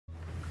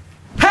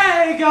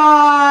Hey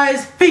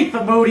guys,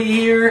 FIFA Moody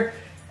here,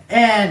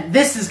 and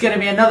this is going to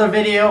be another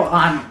video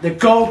on the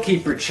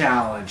goalkeeper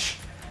challenge.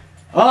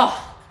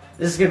 Oh,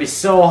 this is going to be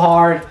so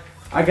hard.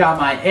 I got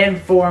my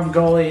informed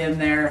goalie in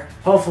there.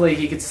 Hopefully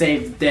he could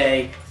save the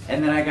day.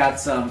 And then I got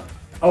some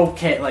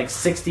okay, like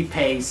 60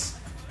 pace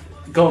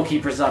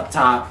goalkeepers up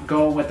top,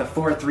 going with the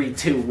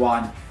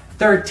 4-3-2-1,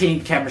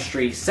 13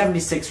 chemistry,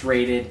 76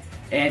 rated,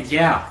 and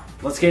yeah,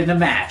 let's get in the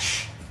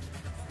match.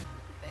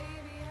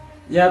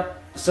 Yep.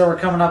 So we're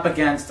coming up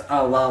against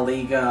a La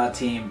Liga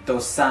team: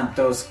 Dos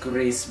Santos,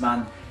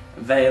 Griezmann,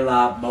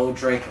 Vela,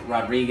 Modric,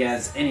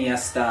 Rodriguez,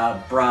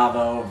 Iniesta,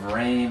 Bravo,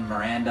 Varane,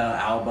 Miranda,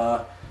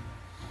 Alba.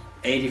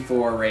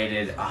 84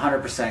 rated,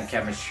 100%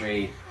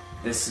 chemistry.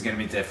 This is going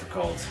to be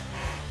difficult.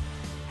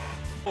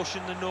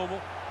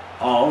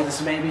 Oh,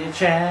 this may be a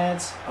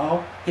chance.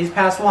 Oh, he's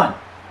past one.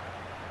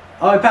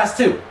 Oh, he passed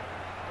two.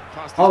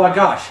 Oh my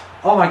gosh.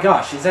 Oh my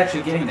gosh, he's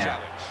actually getting there.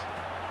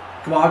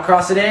 Come on,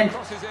 cross it in.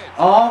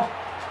 Oh.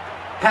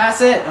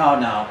 Pass it? Oh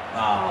no.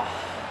 Oh.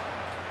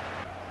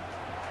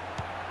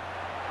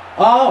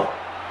 Oh!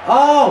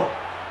 Oh!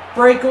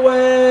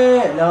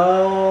 Breakaway!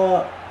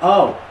 No.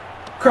 Oh.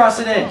 Cross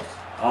it in.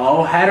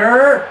 Oh,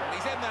 header!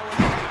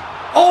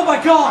 Oh my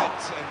god!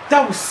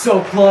 That was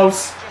so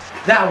close.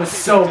 That was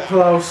so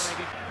close.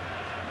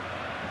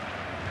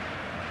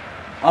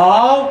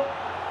 Oh!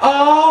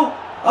 Oh!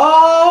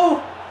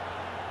 Oh!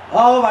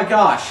 Oh my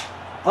gosh.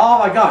 Oh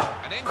my gosh.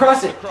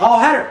 Cross it. Oh,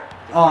 header!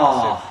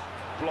 Oh.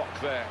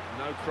 Block there,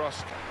 no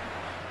cross.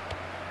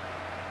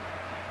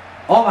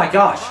 Oh my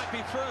gosh.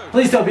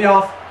 Please don't be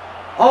off.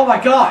 Oh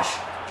my gosh.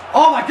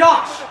 Oh my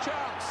gosh.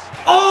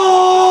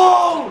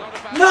 Oh!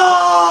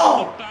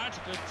 No!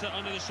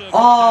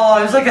 Oh,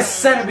 it was like a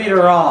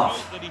centimeter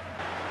off.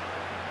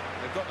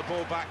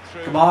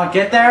 Come on,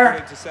 get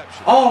there.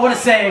 Oh, what a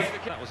save.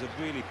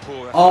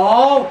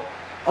 Oh!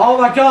 Oh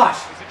my gosh.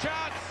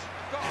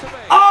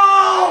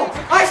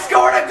 Oh! I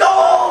scored a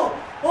goal!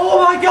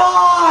 Oh my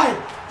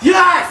god!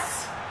 Yes!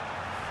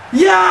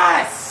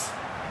 Yes!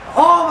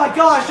 Oh my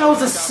gosh, that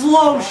was a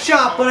slow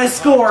shot, but I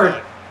scored.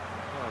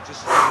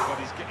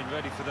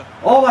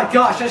 Oh my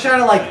gosh, I shot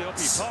it like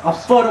a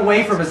foot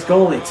away from his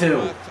goalie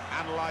too.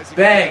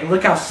 Bang,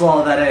 look how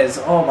slow that is.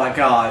 Oh my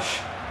gosh.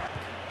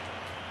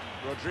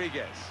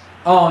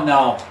 Oh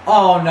no.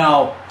 Oh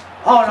no.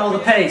 Oh no,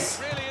 the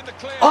pace.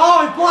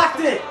 Oh, he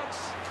blocked it.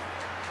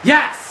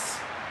 Yes!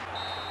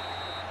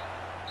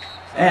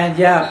 And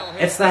yeah,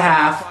 it's the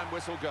half.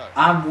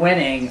 I'm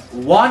winning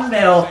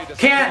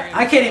 1-0.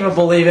 I can't even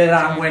believe it.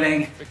 I'm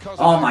winning.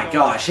 Oh my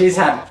gosh. He's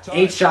had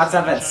 8 shots.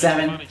 I've had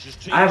 7.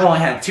 I've only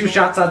had 2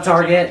 shots on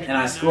target, and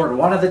I scored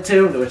 1 of the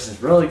 2, which is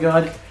really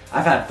good.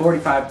 I've had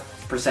 45%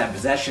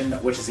 possession,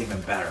 which is even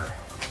better.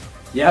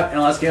 Yep,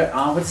 and let's get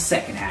on with the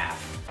second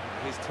half.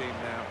 His team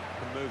now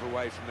can move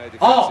away from their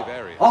defensive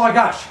areas. Oh my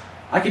gosh.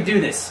 I can do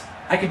this.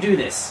 I can do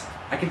this.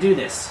 I can do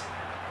this.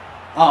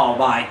 Oh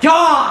my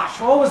gosh!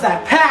 What was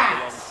that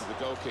pass?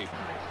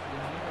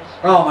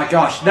 Oh my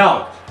gosh,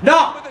 no!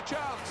 No!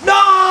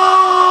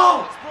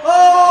 No!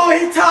 Oh,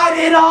 he tied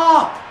it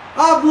up!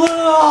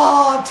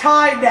 I'm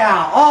tied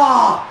now!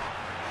 Oh!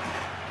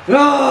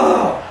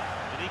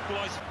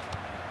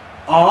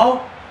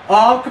 Oh!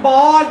 Oh, come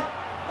on!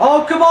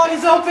 Oh, come on,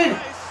 he's open!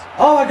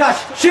 Oh my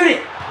gosh, shoot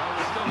it!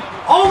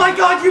 Oh my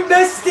god, you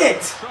missed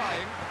it!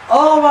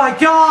 Oh my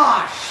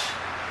gosh!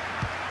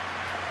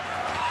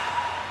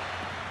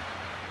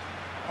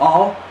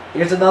 Oh,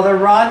 here's another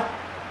run.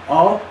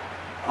 Oh,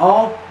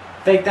 oh,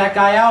 fake that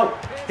guy out.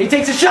 He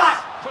takes a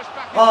shot.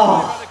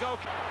 Oh,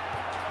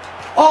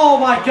 oh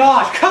my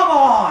gosh, come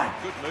on.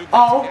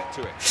 Oh,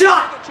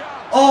 shot.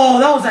 Oh,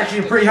 that was actually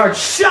a pretty hard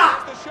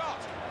shot.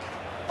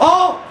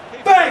 Oh,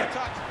 bang.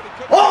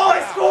 Oh,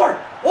 I scored.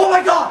 Oh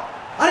my god.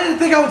 I didn't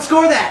think I would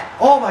score that.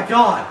 Oh my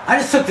god. I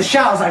just took the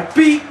shot. I was like,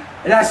 beep,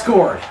 and I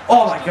scored.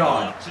 Oh my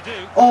god.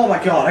 Oh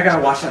my god, I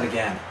gotta watch that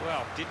again.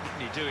 Well, didn't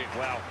you do it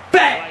well?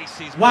 Bang!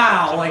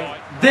 Wow, like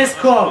this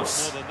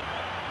close.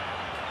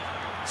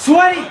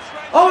 Sweaty!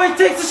 Oh, he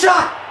takes a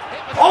shot!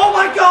 Oh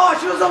my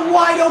gosh, it was a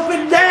wide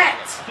open net!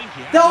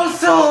 That was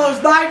still, it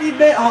was 90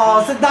 minutes. Oh,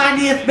 it's the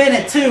 90th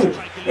minute too.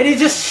 And he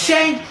just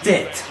shanked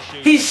it.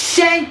 He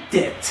shanked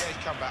it.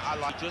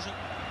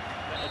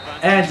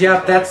 And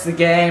yep, that's the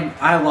game.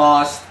 I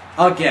lost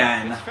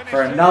again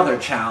for another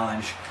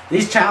challenge.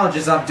 These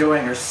challenges I'm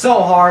doing are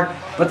so hard,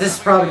 but this is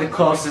probably the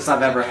closest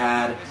I've ever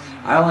had.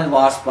 I only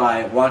lost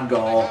by 1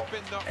 goal,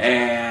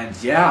 and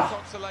yeah,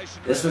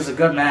 this was a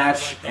good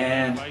match.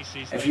 And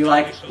if you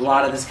like a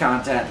lot of this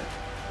content,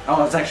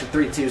 oh, it's actually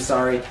 3-2,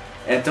 sorry,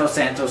 and Dos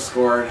Santos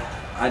scored,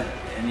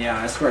 and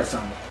yeah, I scored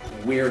some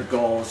weird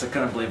goals. I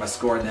couldn't believe I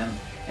scored them.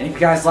 And if you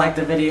guys liked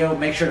the video,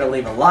 make sure to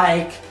leave a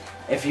like.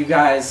 If you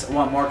guys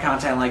want more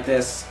content like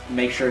this,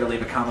 make sure to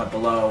leave a comment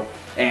below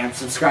and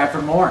subscribe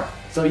for more.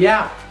 So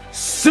yeah,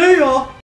 see ya!